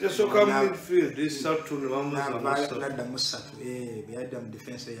 Yasambanga yasoka mu midfield esatu ne bamuza nadda mu ssatu. Byadda mu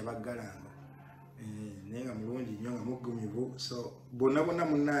defense yabagalanga. Nenga mulungi nnyo nga mugumivu. So bonna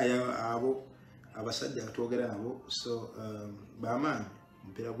munnaaya abo abasajja atwogera nabo. So bamaanyi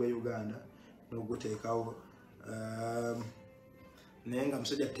omupiira gwa Uganda n'oguteekawo. Naye nga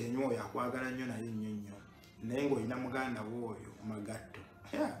musajja Tenywa oyo akwagala nnyo naye nnyo. Naye ng'olina muganda woyo Magato.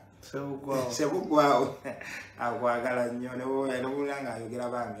 Sebugwawo akwagala nnyo nebula nga ayogera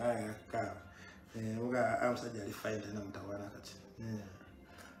bangi ayakka. Omusajja ali fine talina mutawaana kati.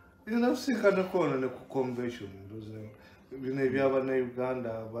 Nakusinkana koona ne ku convention bino ebyabana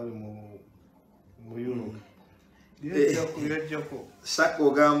Uganda bali mu Europe. Yajjako. Saka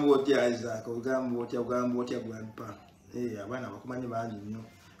ogamba otya Isaac, ogamba otya grandpa. Abaana bakumanyi bangi nnyo.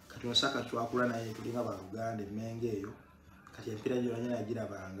 Kati Osaka twakula naye tulinga Baluganda emmenge eyo. Kati empira gyo nanyina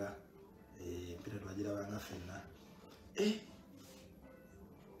yagirabanga. Empira twagirabanga ffenna.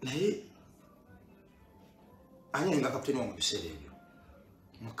 Naye ani nga kapteni wa mu biseera ebyo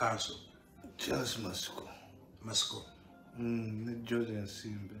mu Council? Charles Masiko. Ne Jordan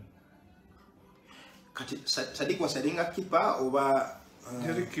Simbe. Kati Sadiku wasalinga kipa oba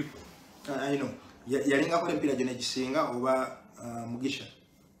yali kipa. I know. Yalinga kola empira gyo negisinga oba Mugisha.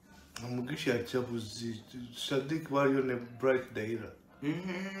 Mugisha chabuzi Sadik waliyo ne bright daira.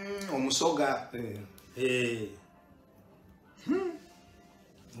 Omusoga.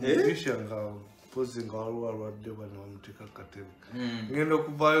 Mugisha nga pozi nga walwadde bano bamuteeka katebe. Ngenda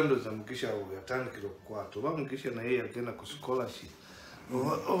okuvayo ndoza Mugisha yatandikira okukwata oba Mugisha naye yagenda ku scholarship.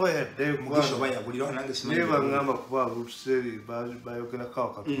 Oba yadde Mugisha oba yagulirawo nange simanyi. Naye baŋŋamba kuba olutuseeri bayogerako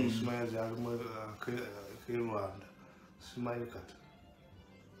akatono simanyi zyalimu ke Rwanda. Simanyi kati.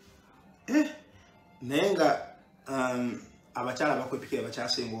 Naye nga abakyala bakwepikira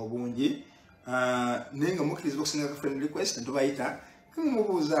bakyasinga obungi naye nga mukkirizibwa okusinga friend request ntubayita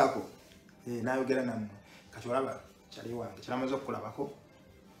mumubuuzaako n'ayogera nammwe kati olaba kyali wange kyalamaze okukulabako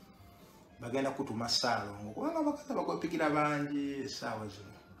bagenda kutuma Ssaalongo kubanga abakazi bakwepikira bangi essaawa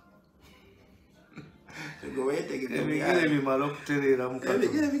zino ebigere bimala okutereera mu katono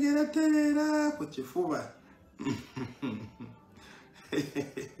ebigere bigera tereera ku kifuba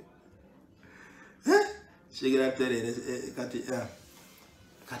Shigera terere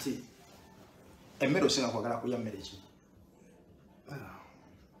kati emmere osinga kwagala kulya mmere ki?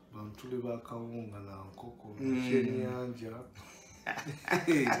 Bantule bakawunga na nkoko Ssenyange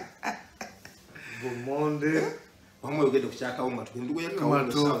Bomonde wamwe ogedde ku kyakawunga tugenda kuyeka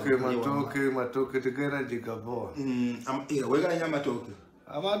matoke tegenda gigaboa wegala nnyo amatooke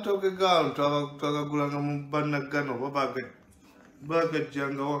amatooke gaano twagagulanga mu bannagano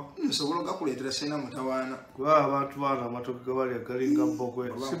bagajjanga wa nsobola okugakuleetera sena mutawaana kuba abantu baana amatooke gabalya galinga bbogwe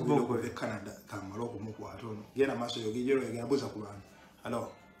si bbogwe Canada kamala okumukwata ono genda maaso yogijolo yagenda buuza ku bantu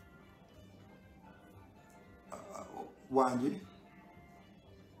alo wangi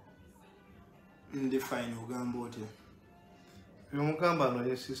ndi fine ogamba otya omugamba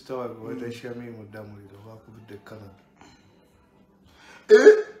anoye sister wange weta Shamimu Ddamuliro bakubidde Canada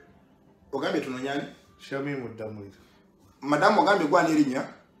ogambye tunonyani Shamimu Ddamuliro madamu ogambye gwana erinnya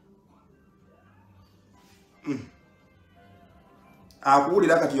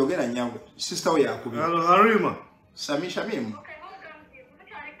akuwulira kati yogera nnyabwe sister we yakubye Harima Shamimu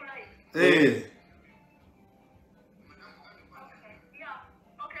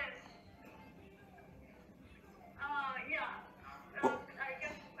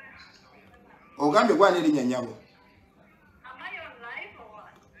ogambye gwana erinnya nnyabwe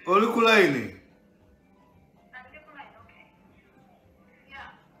oli ku line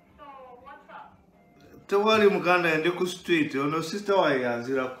tewali muganda yandi ku street ono sister waye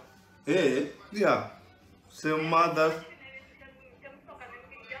yanzirako yeah same mother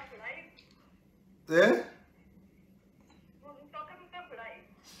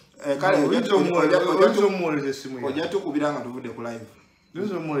kale ojja esimu ojja tukubira nga tuvudde ku live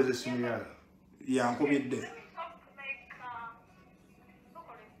omuwoleza esimu yayo yankubidde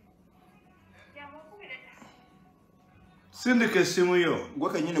sindika esimu yo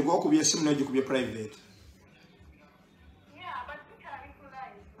gwe kenyini gwokubye esimu nogikubye private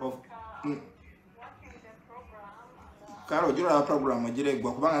kale ojiraba programu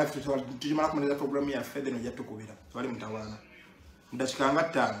ogiregwa kubanga naffe tugimala kumaliriza programu yaffe then ojja tukubira twali mutawaana mudakika nga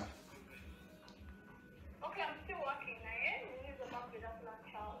 5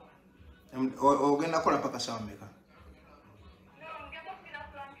 ogenda kola paka sawa meka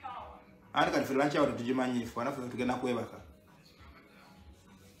andi kati ffe lunch hour tugimanyiifu wanaffe tugenda kwebaka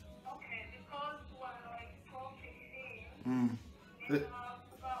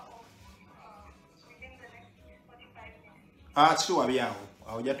si wabyawo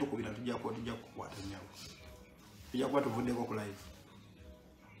awo ojja tukubira tujja kukwata nyawo tujja kuba tuvuddeko ku live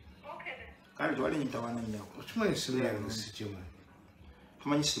kale tewali nyitawaana nyawo okimanyi simu yange si kimu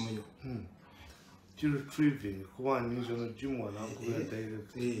tumanyi simu yo retrieving kuba nyinza nogimuwa nankubira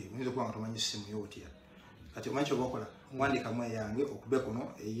direct oyinza okuba nga tomanyi simu yo otya kati omanyi kyoba okola wandikamu eyange okube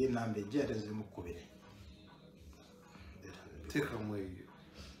kuno eyo enamba ejja ate zirimu kukubire teekamu eyo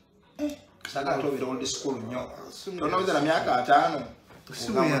sagala tobera old school nnyo tonaweza na myaka 5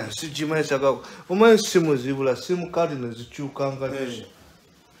 simu yange sigimanyi sagako omanyi simu zibula simu kadi nezikyukanga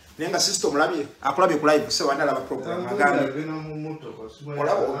naye nga system olabye akulabye ku live se wandalaba program agambe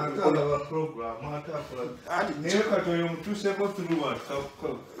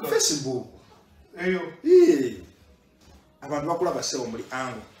Facebook eyo abantu bakulaba sebo muli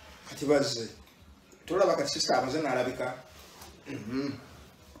ango kati bazze tolaba kati sister amaze nalabika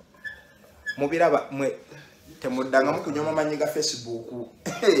mubiraba mwe temuddanga mukunyoma manyi ga Facebook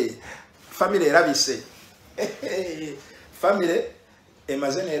family erabise family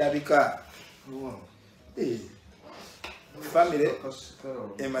emaze nerabika family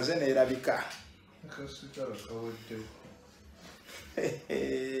emaze nerabika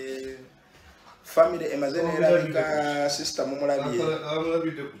family emaze nerabika sister mumulabye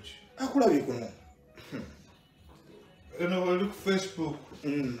akulabye kuno eno bali ku Facebook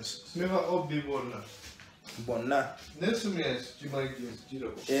never obi bonna nesumies chimaigis chiro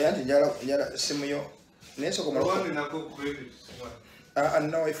ati njala simu yo nesoko mara wani nako credit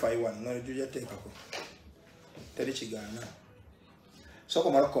no wifi one no juja tekako teri kigana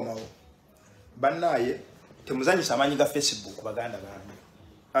soko mara komawo bannaye temuzanyisa amanyi ga Facebook baganda bange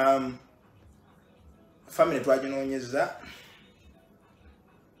family twajinonyeza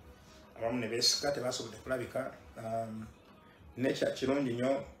abamu ne besika tebasobodde kulabika nekya kirungi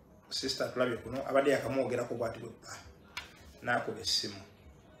nnyo sister tulabye kuno abadde yakamwogerako bwati bweppa nakuba essimu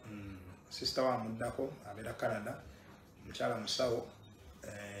sister wamuddako abeera Canada mukyala musawo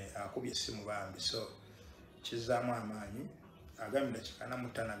akubye essimu bambi so kizaamu amaanyi agambye dakikana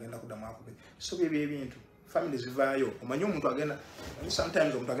mutana agenda kuddamu akube so byebyo ebintu family zivaayo omanyi omuntu agenda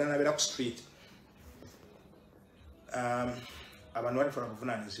sometimes omuntu agenda nabeera ku street abantu balifuna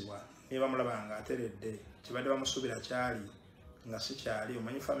buvunaanyizibwa niba mulabanga ateredde kibadde bamusuubira kyali nga si kyali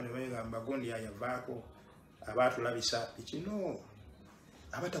omanyi family bagamba gundi yavaako abaatulabisa ekino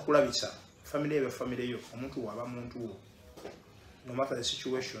abatakulabisa family eyo family yo omuntu waba muntu wo no matter the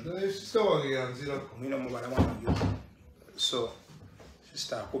situation mwina mubalamu amagyo so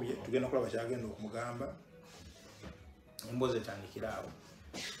sister akubye tugenda kulaba kyagenda okumugamba embozi etandikira awo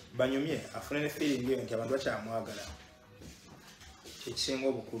banyumye afune ne feeling yo nti abantu bakyamwagala kyekisinga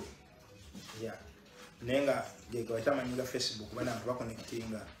obukulu ya nenga gega watamanyi ga Facebook bana abantu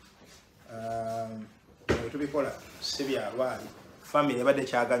bakonectinga tubikola sibyalwali family yabadde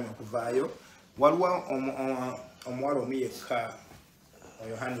kyaganya okuvaayo waliwo omuwala omu yekka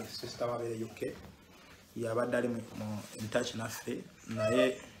Yohani sister wabeere UK yabadde ali mu intouch naffe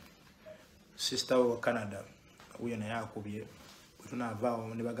naye sister wa Canada uyo naye akubye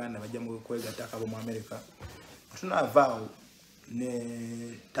tunavaawo ne baganda bajja mu kwegattako abo mu America tunavaawo ne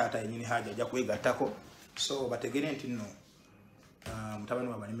tata yenyini haja ajja kwegattako so bategere nti nno mutabani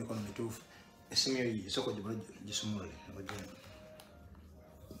wabali mikono mituufu esimu yo isoko gisumule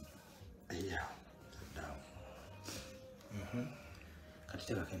yeah down kati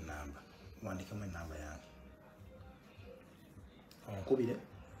tekako enamba wandikemu enamba yange onkubire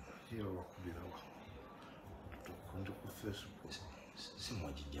yo wakubirawa tukundi ku Facebook simu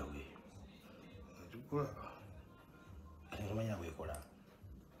wagijjawo eyo najigula kati ngomanya bwekola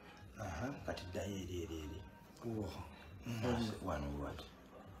kati ddayo eri wano lwati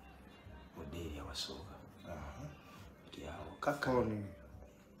odde eri awasooka tiawo kakoni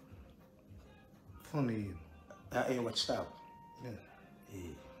foni yino WhatsApp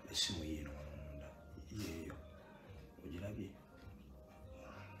esimu yino munda yeyo ogirabye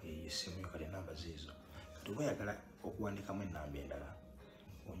esimu yo kale enamba ziizo kati oba oyagala okuwandikamu enamba endala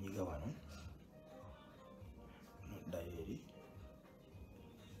onyiga wano noddayo eri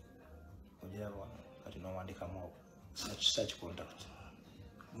ogiraba wano kati nowandikamu search contact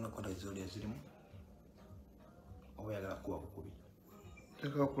muna contact zoli ezirimu oba oyagala kukuba bukubi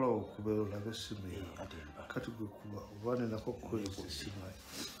teka kulawo okubera olaga essimu kati gwe kuba oba nenako kukozesa essimu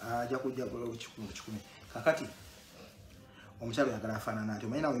ajja kujja kikumi kakati omukyalo oyagala afaanana ati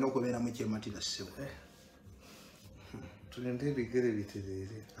omanyi nawe olina okubeeramu ekyematira ssebo tulinde ebigere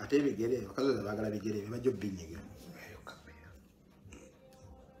bitereere ate ebigere bakazi oza baagala bigere ebyo bajja obbinyiga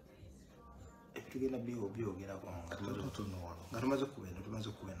ebitugenda byogerako nga tumaze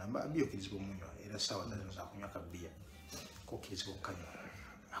okubenda byokirizibwa omunywa era ssaawa zazino zakunywa kabbiya kokirizibwa okukanywa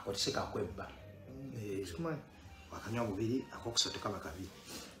ako tisikakwebba akanywa bubiri akokusatu kaba kabi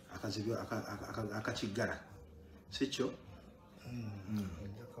akazibyo akakiggala sikyo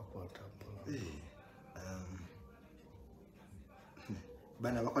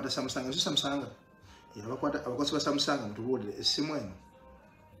bana bakwata samusanga samusanga era bakwata abakozi ba samusanga mutubuulire essimu eno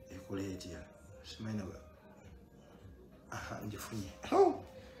ekola etya simanyi ngifunye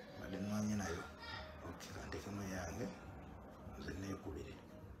badde mwanye nayo kantekemu yange nze neekubire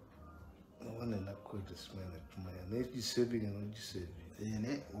wane nakwete simene tumanya negisebinga nogisebinga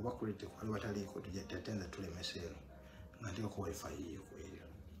ne oba kulete kwali wataliiko tujatatenda tulemesa eno nga nteeko wifi yiiko eyo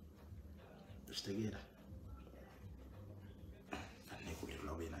tukitegeera kanekubire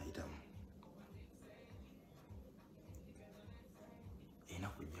tulaba enayitamu erina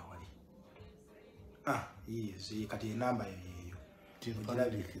kujja wali yes kati enamba yeyo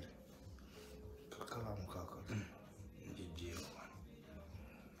timpalabikire kakalamu kakati njijjeeko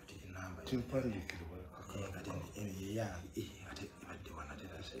kati enamba timpandikire yeyange ate ibadde wana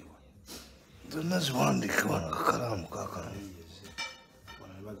teraseewa zonna ziwandike wana kakalamu kakalamu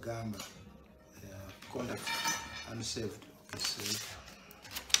wano ne bagamba contact unsaved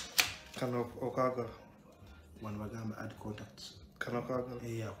kano okagala wano bagamba add contacts Kana kwagala.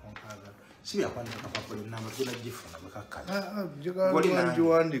 Akwagala. Sibi akwandika kapapula namba tuna gifuna bakakala. Jigala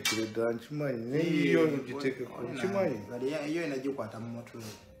njiwandikire dda nkimanyi. Neyo giteke ko nkimanyi. Gali iyo inajikwata mu mutwe.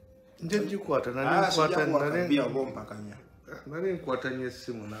 Nje jikwata nali nkwata nali bia bomba kanya. Nali nkwata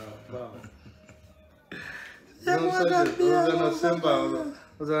nyesimu na bawo.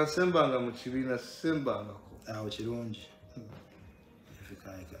 Oza sembanga mu kibina sembanga ko. Awo kirungi.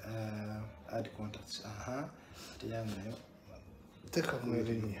 Add contacts. Tenywa nayo. Teka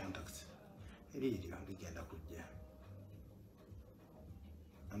mwere ni contacts. Iri ligenda kujja.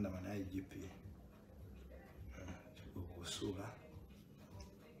 Anda mana IGP. Kusula.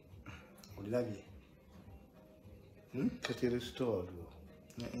 Ulabye. Kati restore.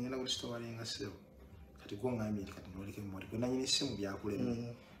 Ngenda ku restore nga sebo. Kati gonga amiri kati nolike mu ko nanyi simu byakulema.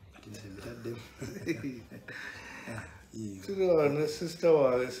 Kati nzembitadde. Tuno na sister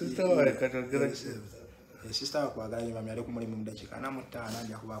wa katagera. Sister wakwagala nyuma myali ku mulimu mudakika na mutana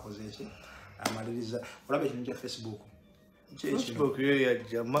nja kubakoze eki amaliriza olabe kintu kya Facebook yo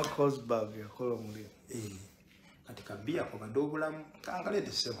ya Marcosburg yakola muri kati kabia kwa kadobulamu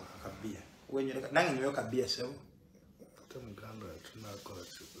kangalete sebo kabia wenyereka nange nyoyo kabia sebo tamuganda tunakola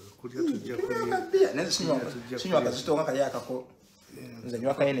kujya tujja kuri kabia neze sinywa kazitonga kayaka ko nze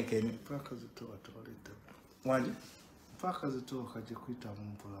nywa kayene kemi paka zitoa toleta wanje paka zitoa kaje kuita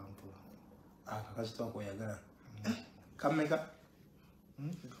mpola akakazitoa kwa yagala kameka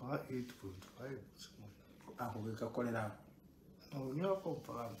 8.5 akubika kolera onyako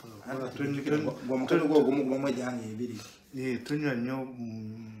mpala gwa mukolo gwo gumu gwa jange ebiri tunywa nnyo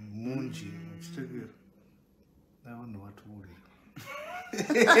mungi kitegera nawo no watuli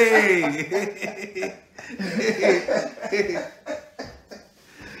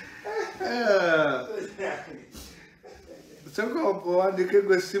sako wandike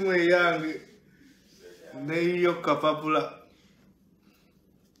gwe simu yange neyo kapapula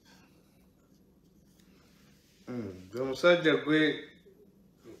musajja gwe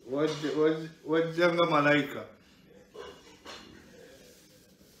wajjanga malaika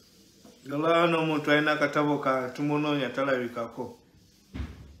galano omuntu alina akatabo ka tumunoonya talabikako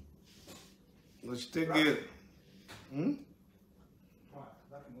okitegeera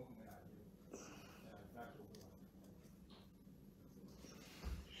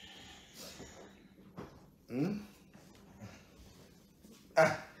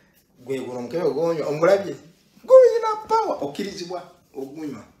gwe guno mukebe gonyo omulabye goyina power okirizibwa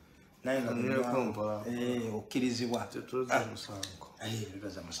ogunywa naye nga nyokompa okirizibwa tutoza musango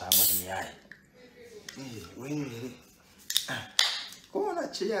tutoza musango kimyaye wenyere kona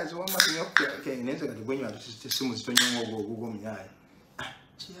cheers wa mazinyo kenenze kati gwenywa simu zitonyongo ogugo myaye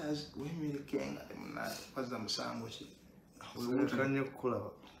cheers wenyere kenga mna kwaza musango ki kanye kulaba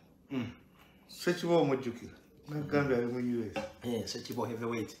sekibo omujukira nagambye ali mu US sekibo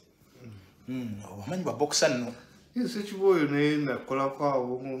heavyweight omanyi ba boxer no sekibo oyo naye nakola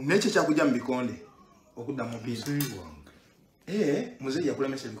kwawo nekyo kyakujja mu bikonde okudda mu mpira wange muzeyi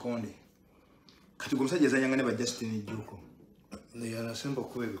yakulemesa ebikonde kati gwe musajja ezanyanga ne ba Justin Juko naye anasemba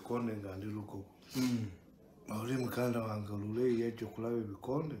kuba ebikonde nga ndi lugogo oli muganda wange olule yajja okulaba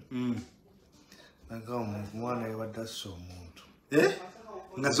ebikonde naga omwana yabadde assa omuntu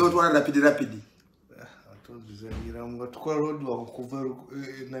nga zotwala rapidi atozizanyiramu nga tukola lodwa okuva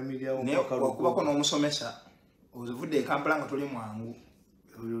nakubako n'omusomesa ozivudde e Kampala nga toli mwangu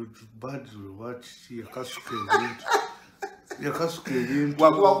oyo badru wakiki yakasuka ebintu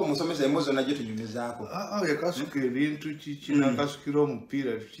wakubako omusomesa embozi najyo tunyumizaako yakasuka ebintu kiki nakasukira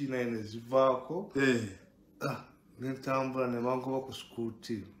omupiira tukinaye nezivaako nentambula nebangoba ku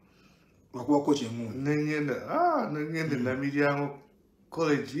skuti wakubako kyemu nengenda namiryango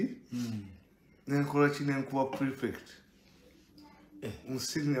college nenkola kinenkuba prefect mu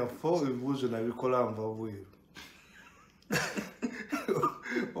senior 4 ebibuuzo nabikola nva bweru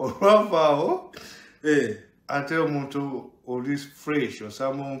olwavaawo ate omuntu oli fresh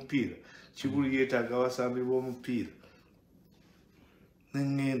osamba omupiira kibuli yeetaaga abasambi b'omupiira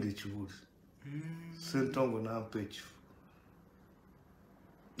nengenda ekibuli Sentongo nampa ekifo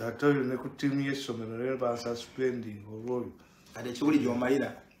ate oyo ne ku ttiimu y'essomero naye bansuspending olwoyo ate ekibuli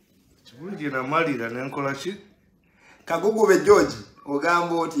gyomalira kibuli gye namalira nenkola ki Kagugube George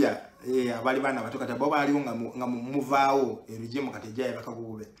ogamba otya abali bana bato kati bo baliwo nga muvaawo ebijimu kati jaye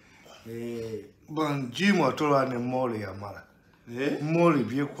bakagugube banjimu atola ne mole yamala mole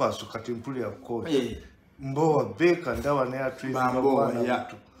byekwaso kati mpuli ya coach mbowa beka ndaba ne atwinga bana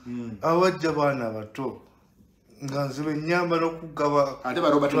bato abajja bana bato nga nzibe nyamba n'okugaba ate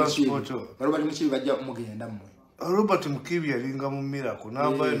Robert Mukibi bajja mugenda mmwe Robert Mukibi yalinga mu Miracle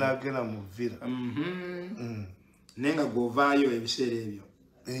n'avayo n'agenda mu Villa nenga govaayo ebiseera ebyo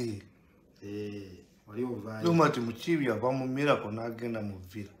wali ovaayo lumati mukibya bamumira n'agenda mu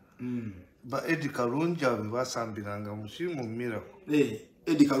villa ba Edi Kalungi abe basambiranga mu Miracle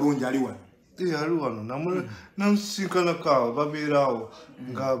Edi Kalungi ali wano ali wano namusinkana kawa babeerawo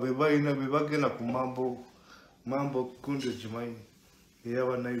nga bebalina bebagenda ku mambo kunde jimanyi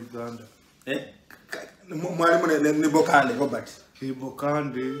ey'Abannayuganda mwalimu ne Bokande Robert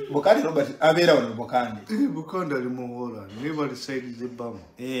Bokande Robert abeera wano Bokande ali mu Holland ne bali side ze Bama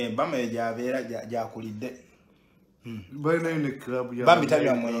Bama abeera gyakulidde balinayo ne club ya Bambi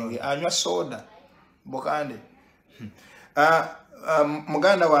tanywa mwenge anywa soda Bokande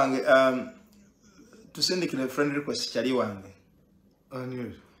muganda wange tusindikire friend request kyali wange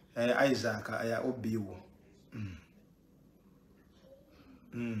Isaac aya obiwo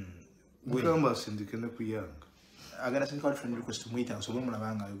Mugamba sindike ne kuyanga agana sindika friend request muita osobwe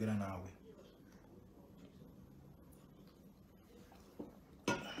mulabanga ayogera naawe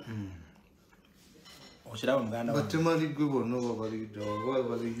Ochirawo muganda wange batemali gwe bonna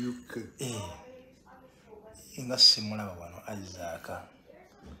bali UK inga simulaba wano Isaac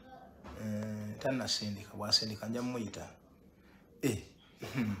tannasindika bwasindika nja muyita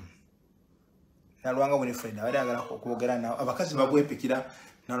nalwanga Winifred abali agala okwogera nawe abakazi bagwepikira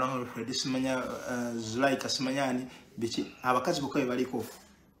nalwanga Winifred simanya Zulaika simanyani biki abakazi bokwe baliko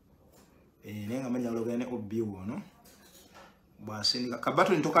nenga manya ologera ne obiwo no bwasindika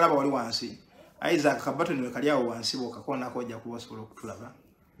kabato ntokalaba wali wansi Isaac kabato niwe kali awo wansi bokakona koja kubasobola okutulaba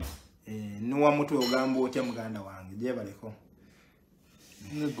nuwa mutwe ogambo otya muganda wange je baliko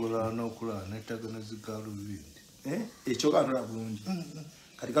negola n'okulaba netagana zigalubindi ekyo katola bulungi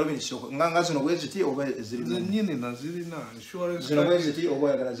kati kalubindi kyoko nganga zino bweziti oba zirina nyine nazirina insurance zino bweziti oba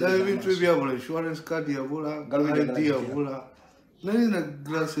yagala zirina ebintu ebyabula insurance card yabula ID yabula nalina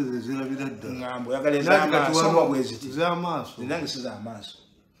glasses zirabira ddala ngambo yagala ez'amaaso bweziti z'amaaso zinange si z'amaaso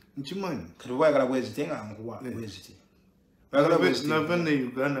nkimanyi kati oba yagala bweziti nga nkuwa bweziti navane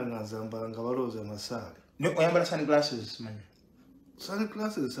Uganda ngazambala nga balooza amasaale oyambala sunglasses simanyi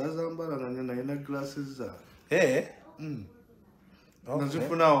sunglasses azambala nga nalina glasses za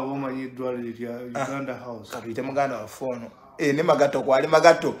nazifunawo omanyi eddwaliro lya Uganda House katuyite muganda waffe ono ne Magato kwali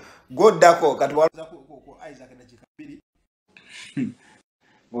Magato goddako kati waluza ku Isaac dakika 2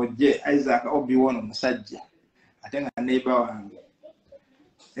 ojje Isaac obiwono musajja ate nga neighbor wange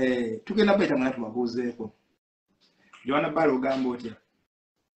tugenda baita mwana tubabuuzeeko Joana Balo gambo otya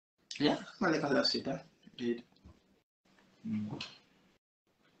maleka za sita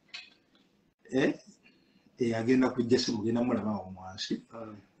agenda kujja simugenda mulaba omwansi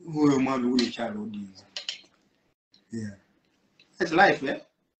oyo omwami uli ekyalo odinza it's life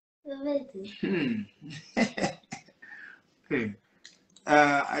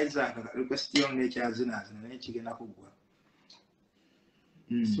Isaac request yonge ekyazinaazina naye kigenda kuggwa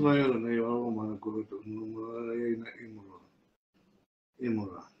simayolo naye wawomana golodo yayina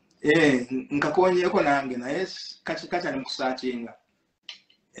imura nkakonyeeko nange naye kakyali mu kusaatinga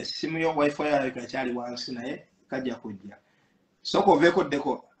esimu yo wifi yayo kakyali wansi naye kajja kujja soko oveeko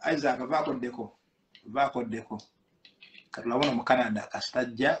ddeko Isaac vaako ddeko katulabona mu Canada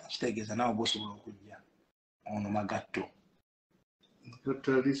kasitajja kitegeeza nawe bosobola okujja ono Magato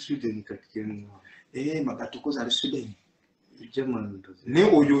ali Sweden katikeni Magato koza ali Sweden German ne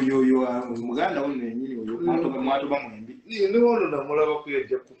oyo muganda wonne nyini oyo mwatuba mwembi ne wono namulaba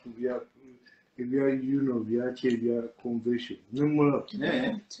kuyajja kufubya ebya byaki ebya convention nemulaba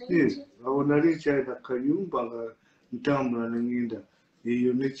awo nali nkyalina kayumba nga ntambula nengenda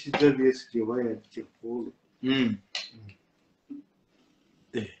eyo nekiza byesi gyebayajja kuolo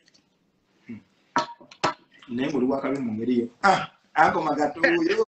naye ng'oli wakabi mu ngeri yo ako Magato oyo